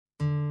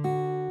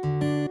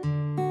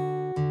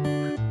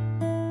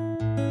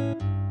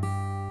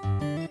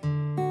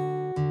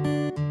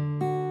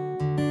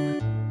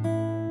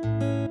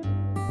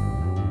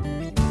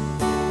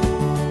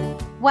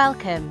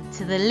Welcome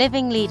to the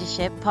Living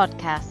Leadership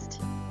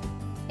Podcast,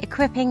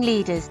 equipping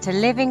leaders to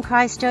live in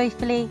Christ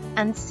joyfully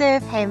and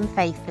serve Him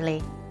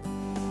faithfully.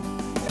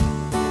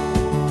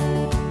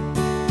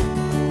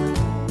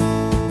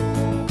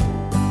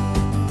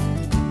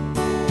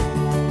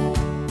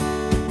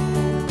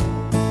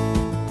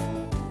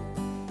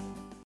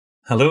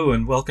 Hello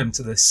and welcome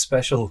to this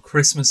special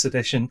Christmas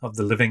edition of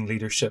the Living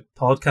Leadership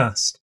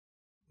Podcast.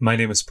 My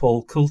name is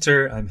Paul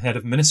Coulter. I'm Head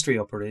of Ministry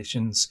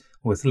Operations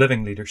with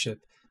Living Leadership,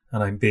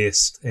 and I'm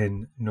based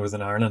in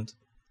Northern Ireland.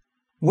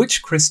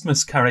 Which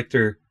Christmas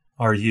character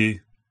are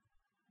you?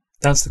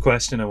 That's the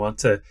question I want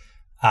to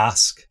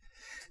ask.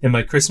 In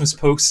my Christmas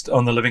post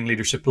on the Living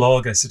Leadership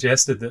blog, I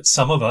suggested that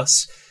some of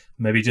us,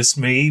 maybe just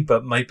me,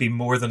 but might be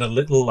more than a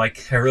little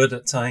like Herod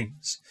at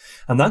times.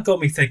 And that got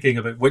me thinking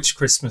about which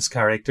Christmas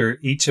character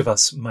each of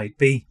us might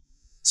be.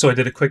 So I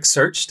did a quick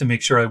search to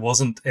make sure I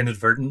wasn't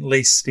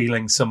inadvertently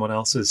stealing someone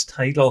else's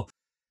title.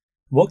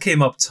 What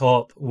came up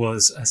top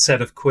was a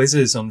set of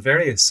quizzes on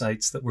various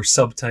sites that were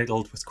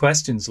subtitled with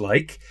questions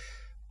like,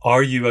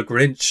 are you a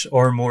Grinch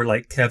or more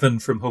like Kevin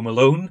from Home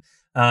Alone?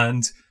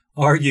 And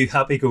are you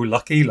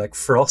happy-go-lucky like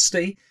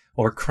Frosty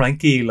or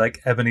cranky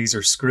like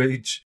Ebenezer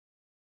Scrooge?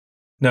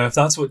 Now, if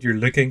that's what you're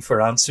looking for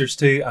answers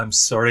to, I'm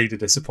sorry to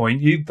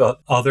disappoint you,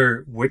 but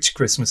other which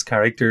Christmas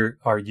character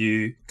are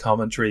you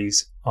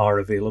commentaries are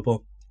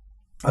available.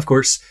 Of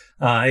course,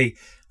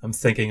 I'm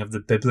thinking of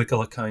the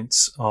biblical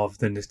accounts of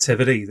the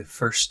Nativity, the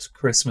first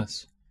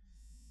Christmas.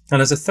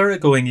 And as a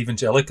thoroughgoing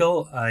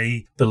evangelical,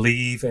 I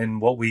believe in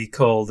what we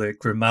call the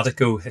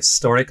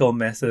grammatico-historical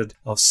method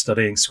of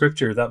studying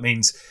Scripture. That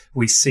means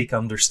we seek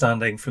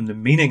understanding from the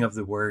meaning of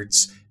the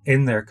words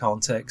in their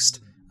context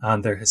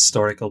and their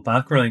historical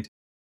background.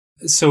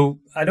 So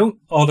I don't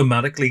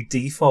automatically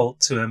default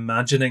to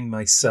imagining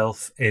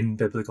myself in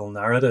biblical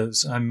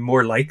narratives. I'm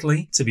more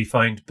likely to be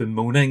found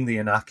bemoaning the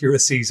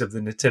inaccuracies of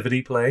the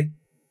nativity play,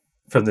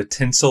 from the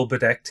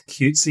tinsel-bedecked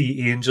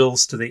cutesy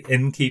angels to the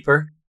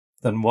innkeeper,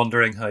 than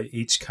wondering how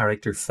each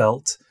character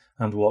felt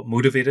and what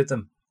motivated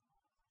them.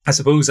 I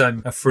suppose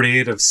I'm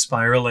afraid of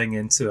spiralling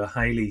into a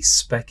highly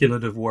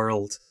speculative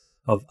world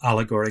of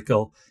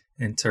allegorical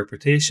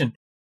interpretation.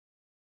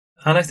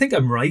 And I think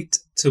I'm right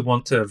to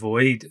want to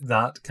avoid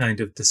that kind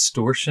of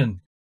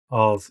distortion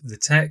of the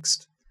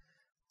text.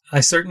 I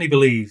certainly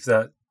believe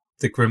that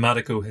the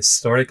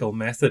grammatico-historical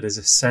method is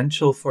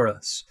essential for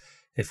us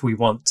if we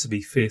want to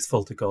be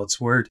faithful to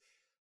God's word.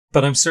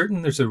 But I'm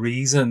certain there's a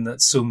reason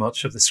that so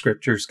much of the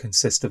scriptures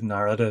consist of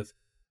narrative.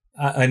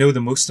 I know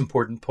the most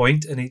important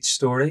point in each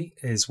story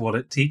is what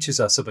it teaches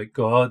us about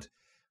God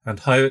and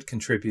how it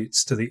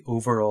contributes to the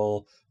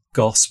overall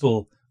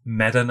gospel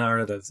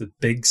meta-narrative, the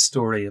big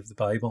story of the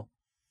Bible.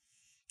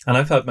 And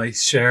I've had my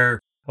share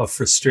of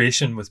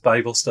frustration with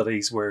Bible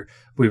studies where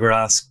we were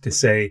asked to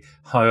say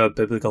how a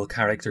biblical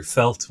character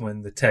felt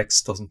when the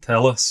text doesn't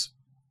tell us.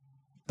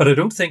 But I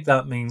don't think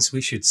that means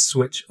we should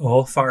switch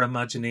off our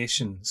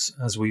imaginations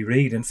as we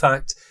read. In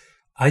fact,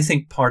 I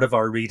think part of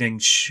our reading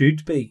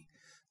should be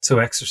to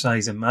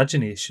exercise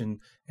imagination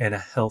in a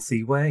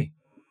healthy way.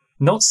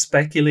 Not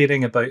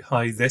speculating about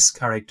how this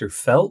character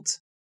felt,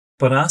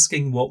 but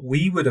asking what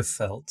we would have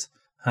felt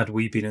had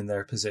we been in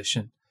their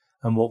position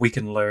and what we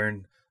can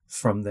learn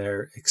from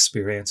their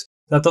experience.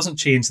 That doesn't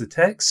change the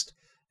text.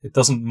 It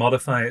doesn't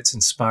modify its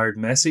inspired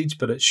message,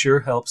 but it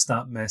sure helps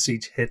that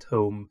message hit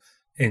home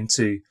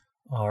into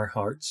our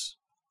hearts.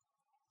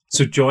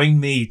 So join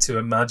me to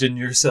imagine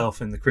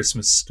yourself in the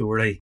Christmas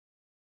story.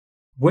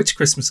 Which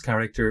Christmas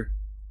character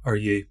are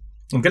you?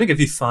 I'm going to give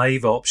you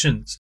 5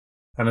 options.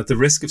 And at the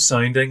risk of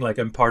sounding like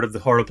I'm part of the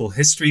Horrible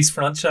Histories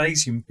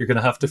franchise, you're going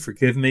to have to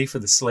forgive me for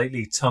the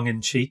slightly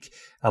tongue-in-cheek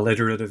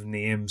alliterative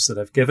names that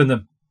I've given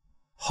them.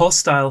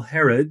 Hostile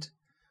Herod,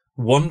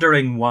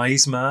 wandering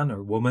wise man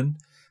or woman,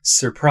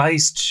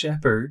 surprised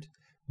shepherd,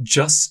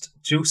 just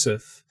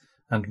Joseph,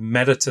 and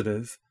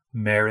meditative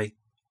Mary.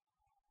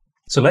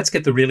 So let's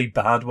get the really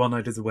bad one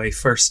out of the way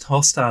first.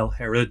 Hostile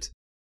Herod.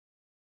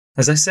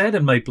 As I said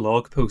in my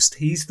blog post,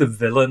 he's the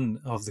villain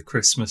of the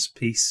Christmas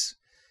piece.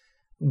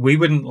 We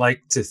wouldn't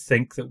like to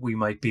think that we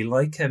might be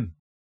like him.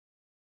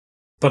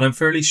 But I'm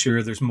fairly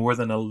sure there's more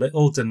than a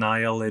little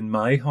denial in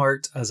my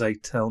heart as I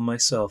tell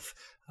myself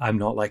I'm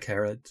not like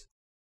Herod.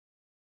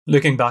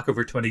 Looking back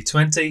over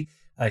 2020,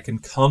 I can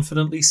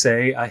confidently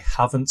say I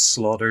haven't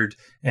slaughtered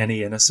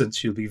any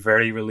innocents. You'll be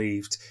very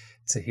relieved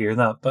to hear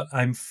that. But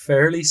I'm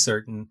fairly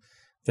certain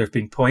there have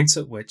been points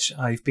at which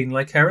I've been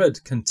like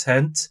Herod,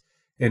 content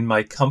in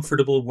my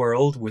comfortable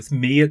world with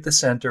me at the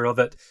centre of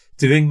it,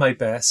 doing my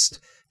best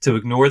to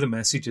ignore the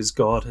messages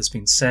God has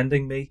been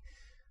sending me,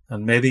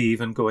 and maybe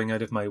even going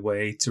out of my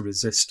way to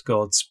resist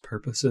God's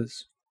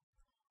purposes.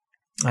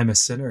 I'm a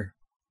sinner.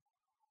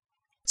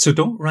 So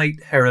don't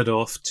write Herod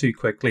off too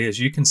quickly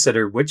as you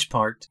consider which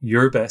part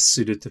you're best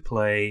suited to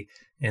play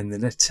in the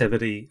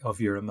nativity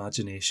of your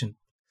imagination.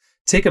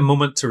 Take a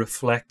moment to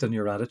reflect on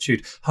your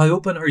attitude. How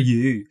open are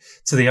you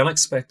to the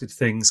unexpected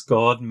things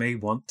God may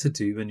want to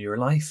do in your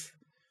life?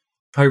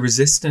 How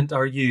resistant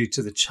are you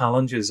to the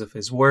challenges of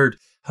His Word?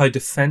 How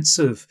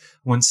defensive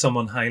when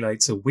someone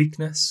highlights a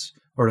weakness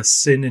or a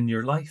sin in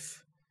your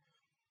life.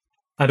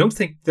 I don't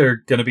think there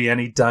are going to be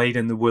any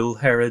dyed-in-the-wool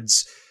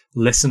Herods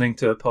listening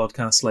to a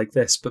podcast like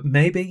this, but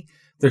maybe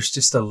there's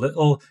just a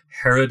little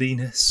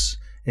Herodiness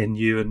in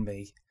you and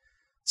me.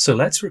 So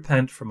let's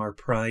repent from our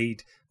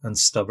pride and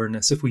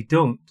stubbornness. If we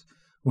don't,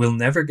 we'll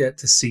never get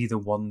to see the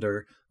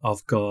wonder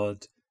of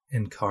God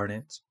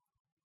incarnate.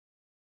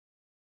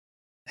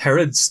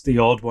 Herod's the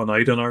odd one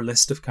out on our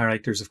list of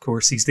characters, of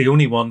course. He's the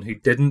only one who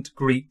didn't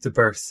greet the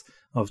birth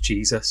of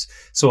Jesus.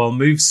 So I'll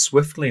move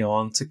swiftly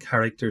on to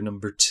character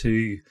number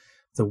 2,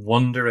 the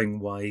wandering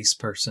wise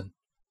person.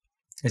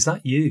 Is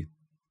that you?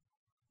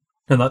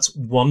 And that's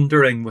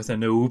wandering with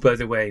an O, by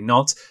the way,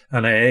 not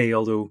an A,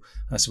 although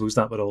I suppose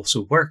that would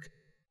also work.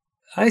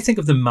 I think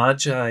of the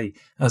Magi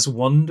as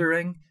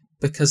wandering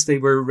because they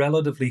were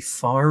relatively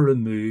far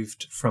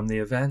removed from the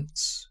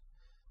events,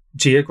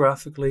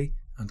 geographically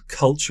and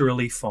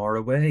culturally far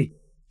away,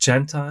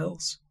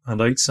 Gentiles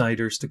and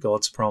outsiders to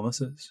God's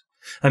promises.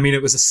 I mean,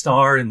 it was a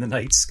star in the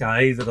night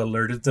sky that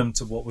alerted them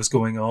to what was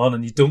going on,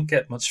 and you don't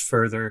get much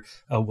further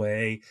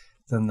away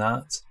than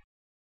that.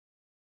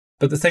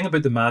 But the thing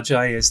about the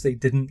Magi is they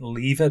didn't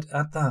leave it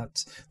at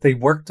that. They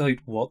worked out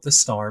what the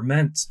star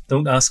meant.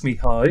 Don't ask me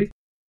how.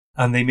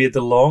 And they made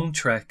the long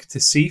trek to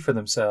see for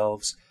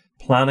themselves,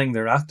 planning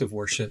their act of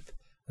worship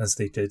as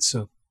they did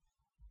so.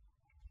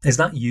 Is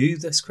that you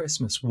this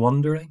Christmas,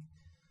 wondering,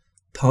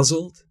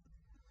 puzzled,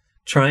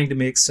 trying to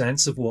make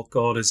sense of what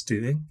God is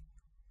doing?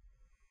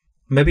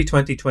 Maybe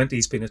 2020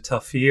 has been a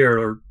tough year,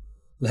 or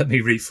let me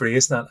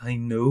rephrase that. I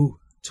know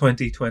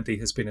 2020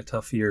 has been a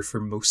tough year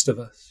for most of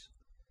us.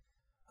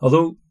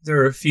 Although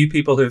there are a few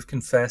people who have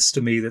confessed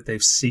to me that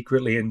they've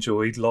secretly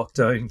enjoyed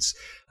lockdowns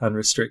and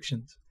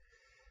restrictions.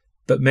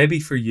 But maybe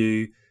for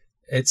you,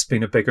 it's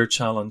been a bigger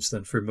challenge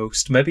than for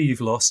most. Maybe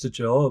you've lost a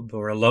job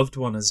or a loved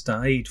one has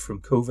died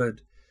from COVID.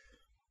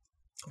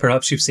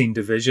 Perhaps you've seen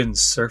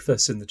divisions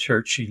surface in the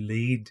church you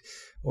lead,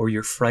 or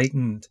you're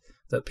frightened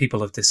that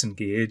people have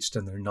disengaged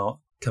and they're not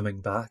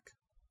coming back.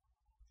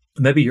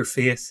 Maybe your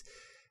faith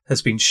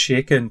has been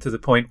shaken to the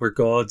point where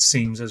God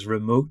seems as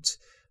remote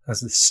as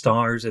the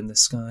stars in the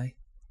sky.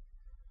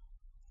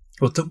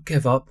 Well, don't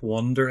give up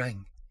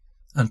wandering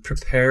and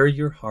prepare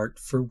your heart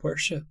for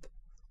worship.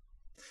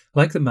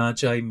 Like the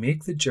Magi,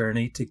 make the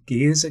journey to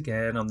gaze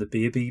again on the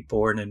baby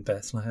born in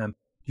Bethlehem.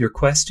 Your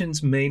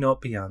questions may not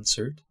be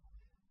answered,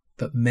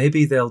 but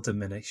maybe they'll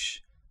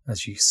diminish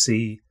as you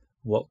see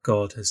what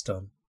God has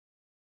done.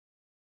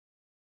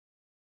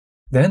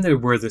 Then there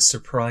were the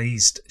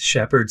surprised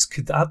shepherds.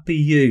 Could that be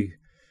you?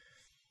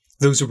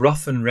 Those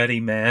rough and ready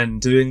men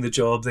doing the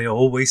job they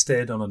always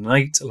did on a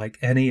night like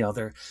any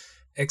other,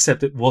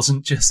 except it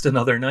wasn't just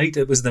another night,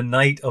 it was the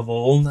night of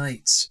all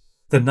nights,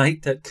 the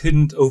night that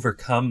couldn't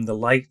overcome the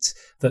light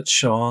that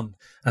shone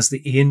as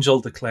the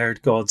angel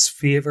declared God's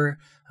favour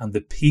and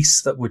the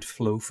peace that would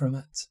flow from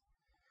it.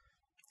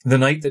 The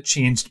night that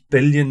changed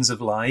billions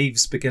of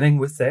lives, beginning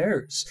with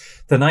theirs,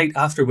 the night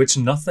after which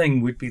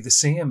nothing would be the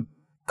same.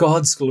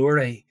 God's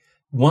glory,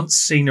 once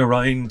seen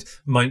around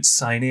Mount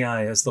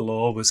Sinai as the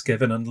law was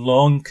given and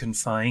long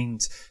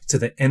confined to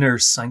the inner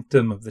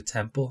sanctum of the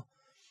temple,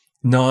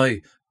 now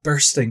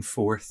bursting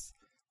forth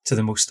to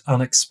the most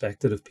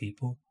unexpected of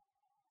people.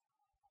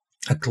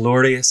 A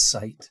glorious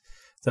sight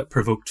that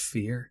provoked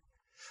fear,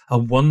 a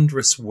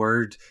wondrous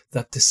word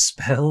that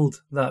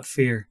dispelled that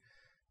fear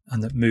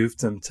and that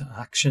moved them to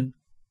action,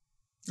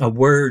 a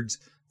word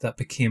that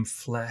became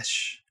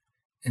flesh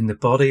in the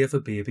body of a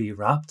baby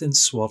wrapped in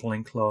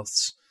swaddling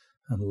cloths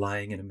and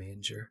lying in a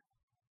manger.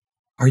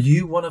 Are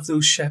you one of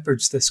those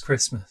shepherds this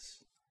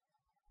Christmas?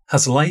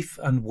 Has life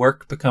and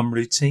work become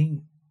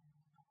routine?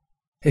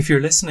 If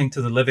you're listening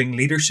to the Living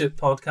Leadership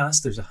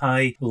podcast, there's a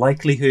high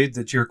likelihood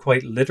that you're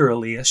quite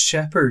literally a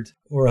shepherd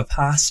or a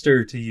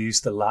pastor, to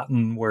use the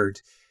Latin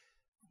word,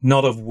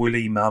 not of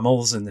woolly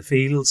mammals in the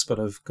fields, but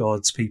of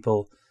God's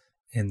people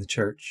in the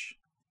church.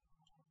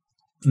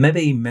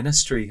 Maybe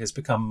ministry has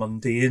become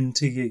mundane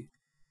to you.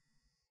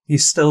 You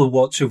still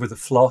watch over the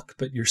flock,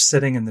 but you're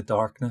sitting in the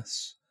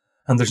darkness,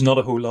 and there's not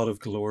a whole lot of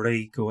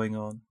glory going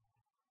on.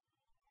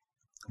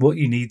 What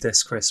you need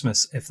this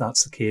Christmas, if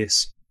that's the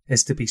case,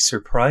 is to be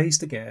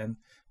surprised again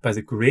by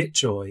the great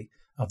joy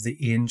of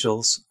the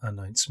angel's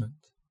announcement.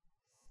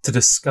 To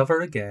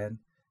discover again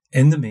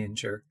in the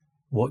manger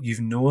what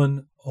you've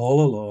known all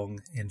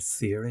along in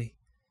theory,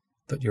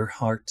 but your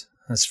heart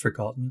has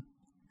forgotten.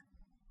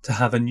 To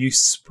have a new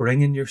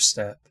spring in your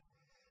step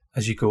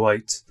as you go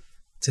out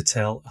to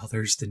tell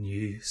others the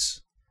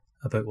news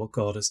about what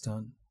God has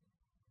done.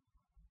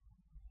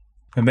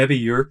 And maybe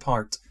your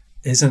part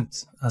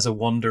isn't as a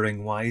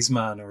wandering wise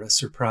man or a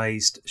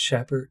surprised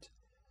shepherd.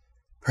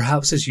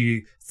 Perhaps as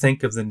you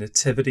think of the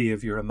nativity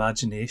of your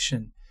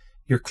imagination,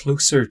 you're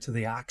closer to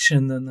the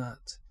action than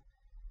that.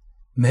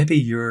 Maybe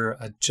you're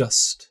a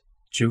just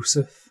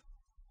Joseph.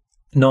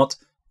 Not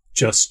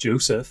just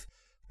Joseph,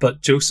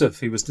 but Joseph,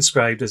 who was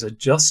described as a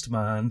just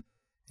man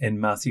in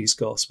Matthew's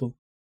Gospel.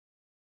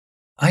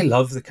 I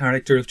love the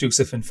character of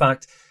Joseph. In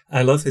fact,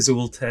 I love his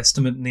Old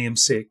Testament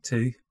namesake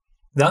too.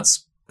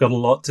 That's got a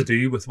lot to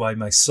do with why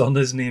my son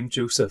is named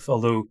Joseph,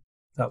 although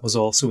that was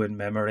also in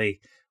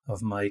memory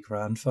of my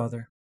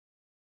grandfather.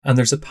 And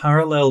there's a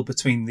parallel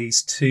between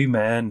these two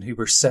men who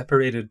were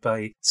separated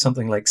by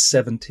something like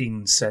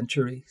 17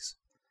 centuries.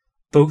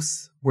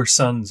 Both were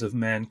sons of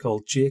men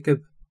called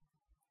Jacob.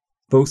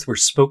 Both were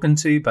spoken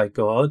to by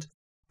God,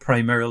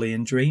 primarily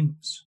in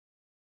dreams.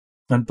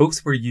 And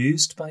both were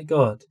used by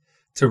God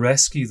to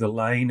rescue the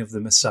line of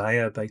the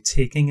Messiah by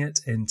taking it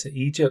into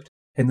Egypt.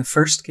 In the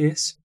first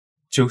case,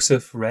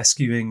 Joseph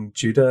rescuing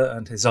Judah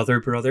and his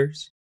other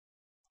brothers.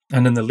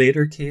 And in the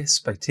later case,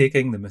 by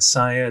taking the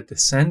Messiah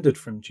descended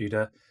from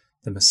Judah,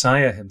 the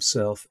Messiah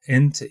himself,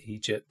 into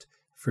Egypt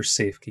for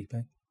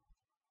safekeeping.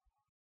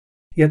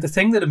 Yet the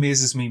thing that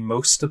amazes me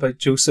most about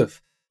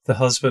Joseph, the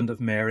husband of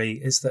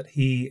Mary, is that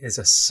he is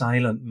a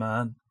silent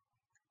man.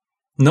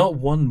 Not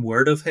one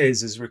word of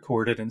his is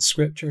recorded in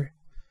Scripture.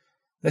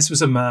 This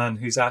was a man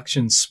whose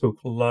actions spoke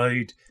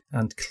loud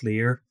and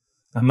clear,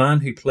 a man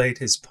who played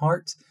his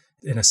part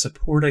in a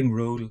supporting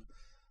role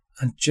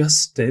and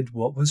just did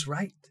what was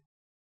right.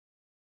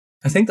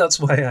 I think that's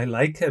why I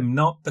like him,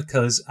 not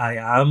because I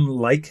am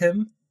like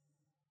him,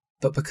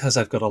 but because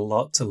I've got a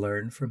lot to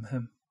learn from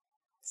him.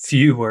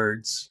 Few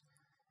words,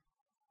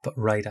 but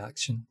right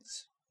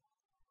actions.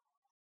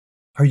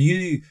 Are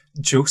you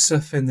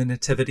Joseph in the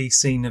nativity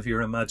scene of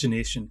your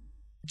imagination?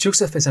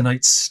 Joseph is an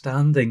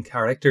outstanding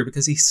character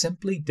because he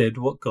simply did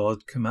what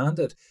God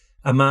commanded,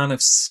 a man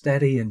of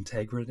steady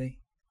integrity.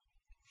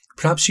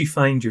 Perhaps you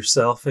find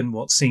yourself in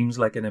what seems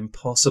like an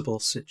impossible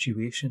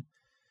situation.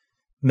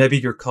 Maybe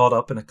you're caught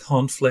up in a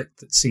conflict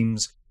that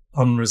seems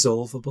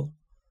unresolvable.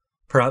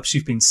 Perhaps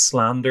you've been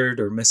slandered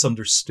or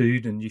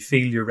misunderstood and you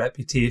feel your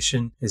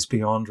reputation is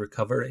beyond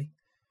recovery.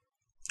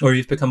 Or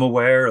you've become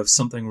aware of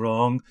something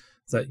wrong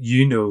that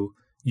you know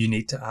you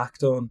need to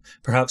act on.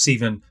 Perhaps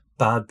even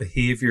bad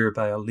behaviour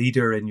by a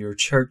leader in your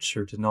church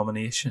or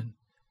denomination.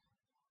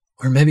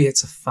 Or maybe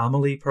it's a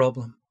family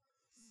problem.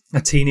 A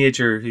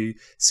teenager who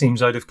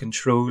seems out of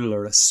control,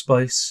 or a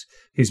spouse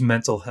whose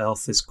mental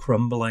health is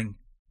crumbling,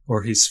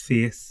 or whose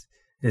faith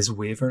is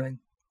wavering.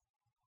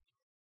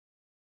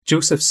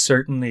 Joseph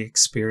certainly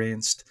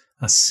experienced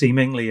a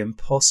seemingly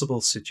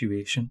impossible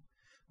situation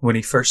when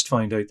he first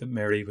found out that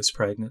Mary was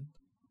pregnant.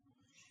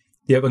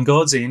 Yet when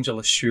God's angel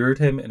assured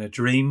him in a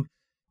dream,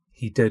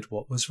 he did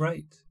what was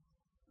right.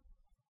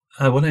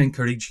 I want to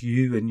encourage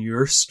you in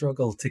your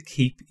struggle to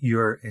keep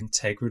your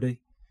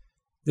integrity.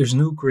 There's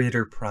no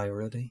greater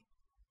priority.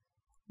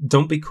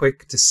 Don't be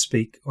quick to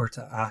speak or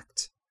to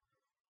act.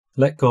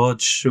 Let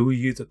God show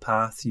you the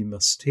path you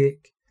must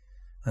take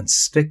and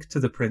stick to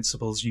the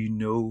principles you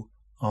know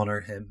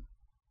honour him.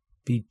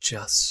 Be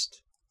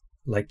just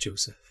like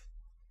Joseph.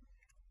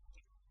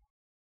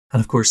 And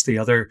of course, the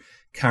other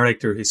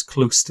character who's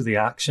close to the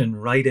action,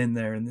 right in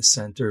there in the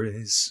centre,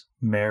 is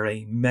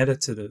Mary,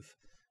 meditative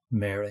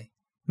Mary.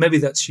 Maybe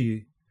that's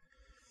you.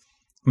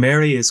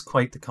 Mary is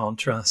quite the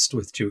contrast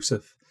with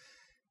Joseph.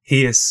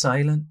 He is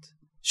silent.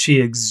 She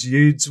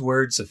exudes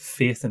words of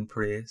faith and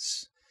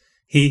praise.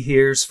 He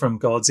hears from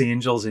God's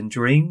angels in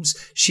dreams.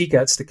 She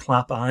gets to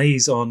clap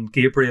eyes on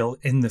Gabriel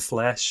in the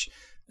flesh,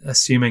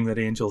 assuming that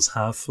angels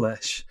have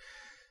flesh.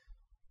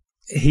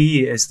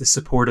 He is the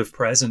supportive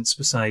presence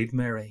beside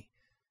Mary.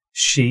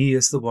 She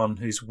is the one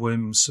whose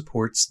womb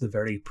supports the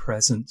very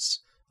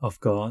presence of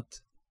God.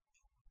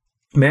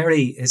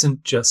 Mary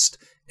isn't just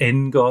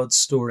in God's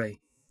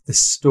story. The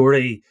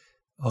story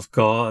of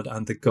God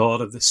and the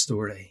God of the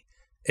story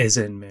is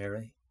in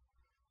Mary.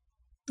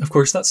 Of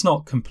course, that's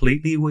not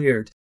completely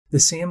weird. The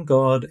same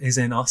God is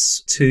in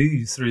us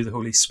too through the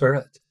Holy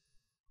Spirit.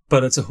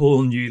 But it's a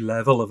whole new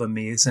level of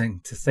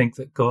amazing to think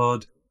that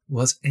God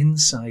was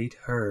inside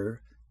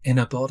her in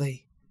a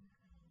body.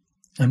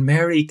 And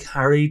Mary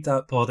carried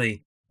that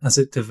body as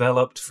it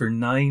developed for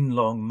 9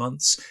 long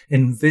months,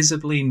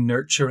 invisibly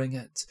nurturing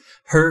it,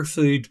 her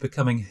food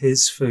becoming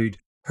his food,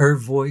 her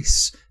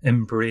voice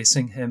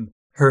embracing him,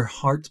 her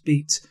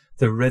heartbeat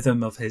the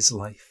rhythm of his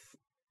life.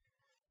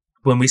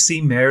 When we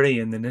see Mary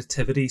in the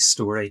nativity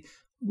story,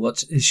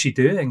 what is she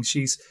doing?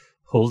 She's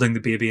holding the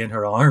baby in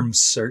her arms,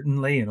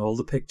 certainly, in all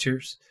the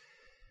pictures.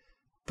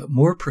 But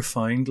more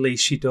profoundly,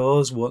 she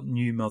does what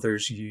new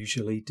mothers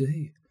usually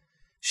do.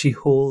 She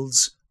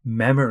holds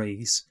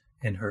memories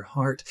in her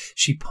heart.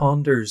 She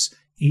ponders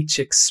each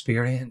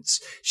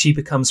experience. She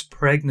becomes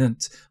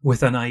pregnant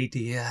with an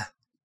idea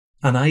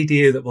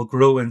that will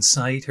grow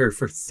inside her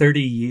for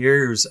 30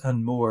 years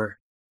and more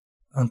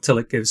until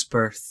it gives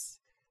birth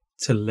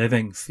to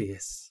living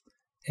faith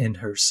in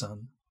her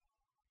Son.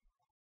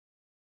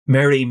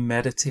 Mary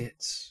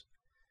meditates.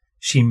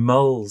 She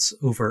mulls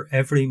over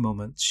every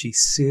moment. She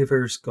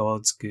savours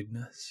God's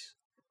goodness.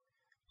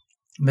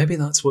 Maybe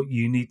that's what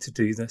you need to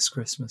do this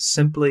Christmas,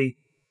 simply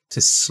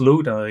to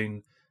slow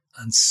down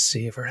and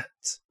savour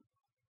it,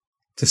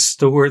 to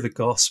store the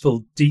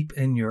gospel deep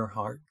in your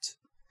heart,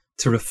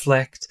 to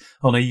reflect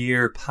on a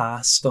year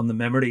past, on the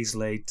memories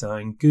laid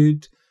down,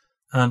 good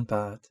and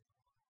bad,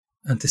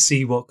 and to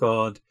see what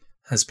God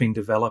has been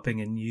developing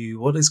in you?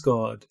 What is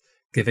God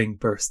giving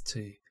birth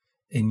to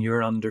in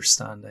your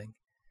understanding,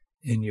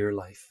 in your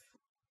life?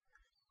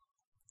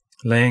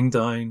 Laying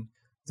down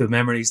the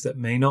memories that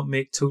may not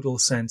make total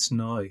sense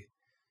now,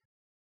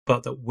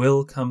 but that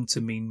will come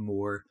to mean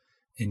more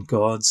in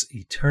God's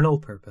eternal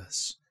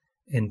purpose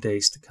in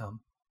days to come.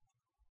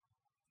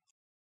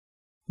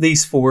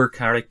 These 4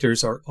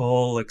 characters are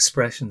all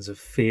expressions of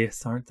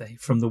faith, aren't they?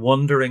 From the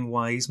wandering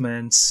wise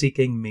men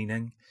seeking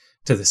meaning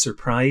to the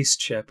surprised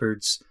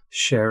shepherds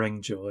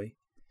sharing joy.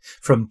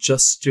 From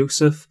just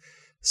Joseph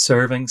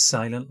serving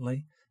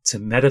silently to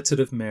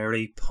meditative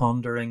Mary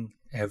pondering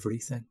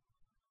everything.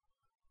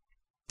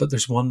 But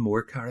there's one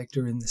more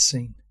character in the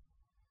scene.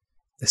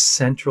 The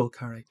central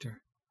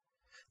character.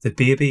 The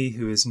baby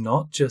who is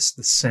not just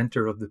the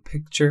centre of the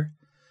picture,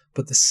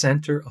 but the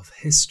centre of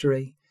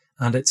history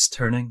and its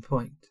turning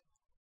point.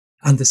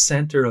 And the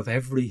centre of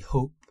every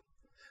hope.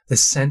 The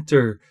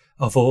centre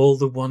of all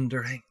the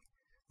wondering.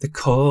 The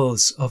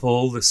cause of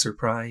all the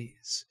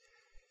surprise.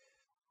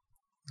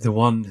 The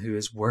one who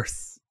is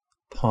worth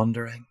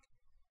pondering.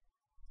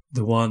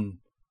 The one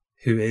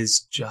who is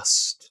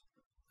just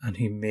and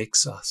who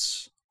makes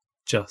us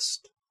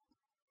just.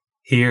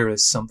 Here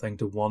is something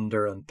to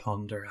wonder and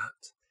ponder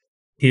at.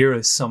 Here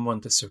is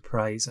someone to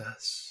surprise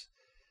us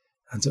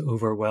and to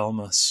overwhelm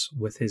us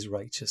with his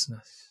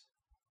righteousness.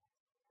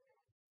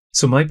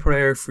 So my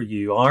prayer for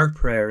you, our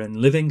prayer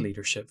in Living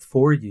Leadership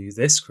for you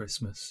this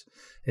Christmas,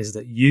 is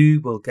that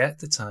you will get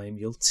the time,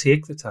 you'll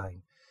take the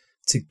time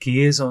to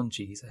gaze on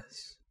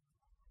Jesus,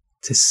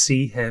 to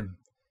see him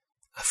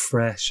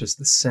afresh as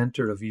the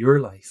centre of your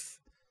life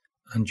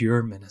and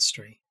your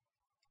ministry.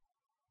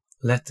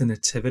 Let the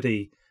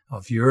nativity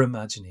of your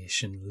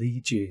imagination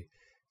lead you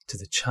to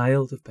the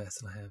child of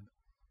Bethlehem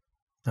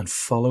and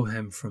follow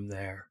him from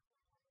there,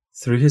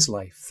 through his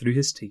life, through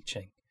his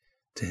teaching,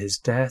 to his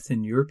death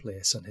in your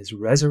place and his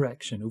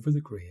resurrection over the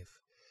grave,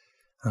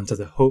 and to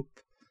the hope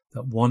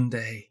that one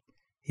day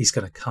he's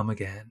going to come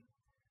again.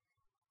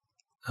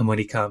 And when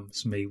he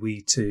comes, may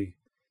we too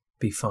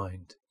be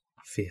found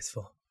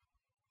faithful.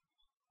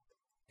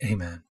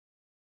 Amen.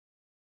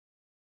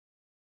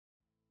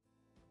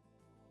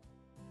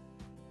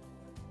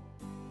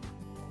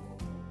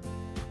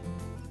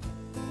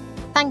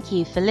 Thank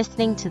you for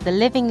listening to the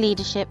Living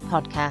Leadership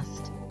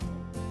Podcast.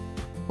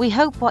 We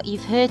hope what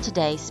you've heard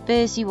today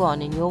spurs you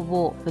on in your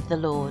walk with the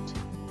Lord.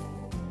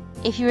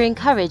 If you're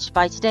encouraged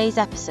by today's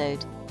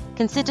episode,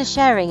 consider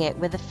sharing it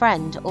with a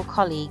friend or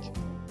colleague,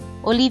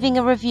 or leaving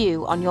a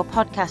review on your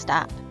podcast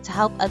app to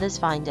help others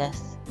find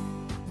us.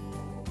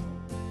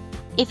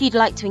 If you'd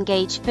like to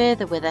engage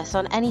further with us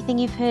on anything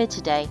you've heard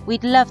today,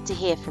 we'd love to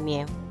hear from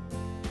you.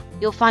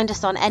 You'll find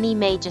us on any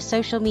major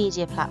social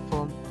media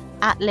platform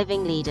at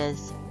Living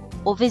Leaders,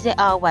 or visit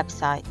our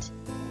website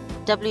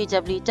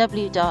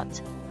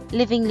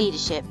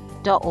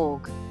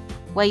www.livingleadership.org,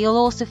 where you'll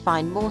also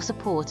find more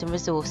support and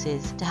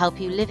resources to help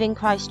you live in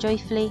Christ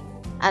joyfully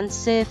and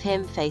serve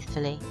him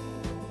faithfully.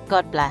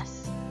 God bless.